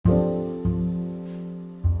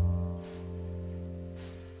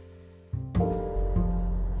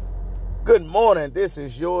Good morning. This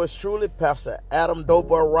is yours truly, Pastor Adam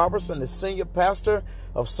Doughboy Robertson, the senior pastor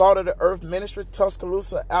of Salt of the Earth Ministry,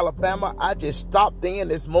 Tuscaloosa, Alabama. I just stopped in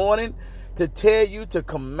this morning to tell you to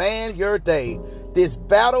command your day. This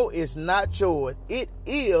battle is not yours. It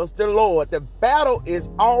is the Lord. The battle is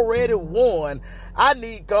already won. I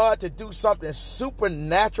need God to do something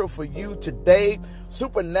supernatural for you today,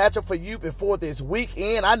 supernatural for you before this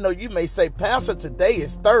weekend. I know you may say, Pastor, today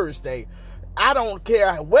is Thursday. I don't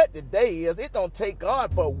care what the day is. It don't take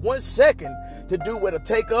God but 1 second to do what it'll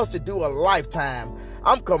take us to do a lifetime.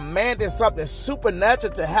 I'm commanding something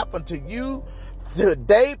supernatural to happen to you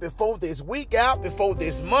today, before this week out, before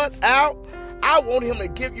this month out. I want him to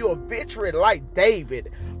give you a victory like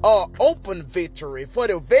David, open victory, for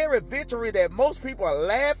the very victory that most people are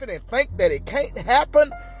laughing and think that it can't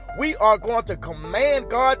happen. We are going to command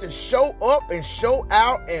God to show up and show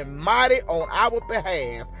out and mighty on our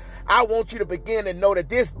behalf. I want you to begin to know that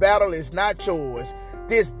this battle is not yours.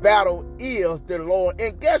 This battle is the Lord.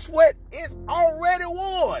 And guess what? It's already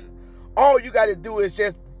won. All you got to do is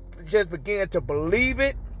just begin to believe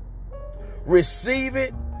it, receive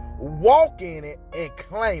it, walk in it, and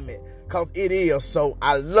claim it, because it is so.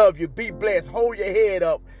 I love you. Be blessed. Hold your head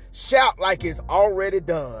up. Shout like it's already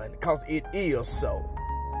done, because it is so.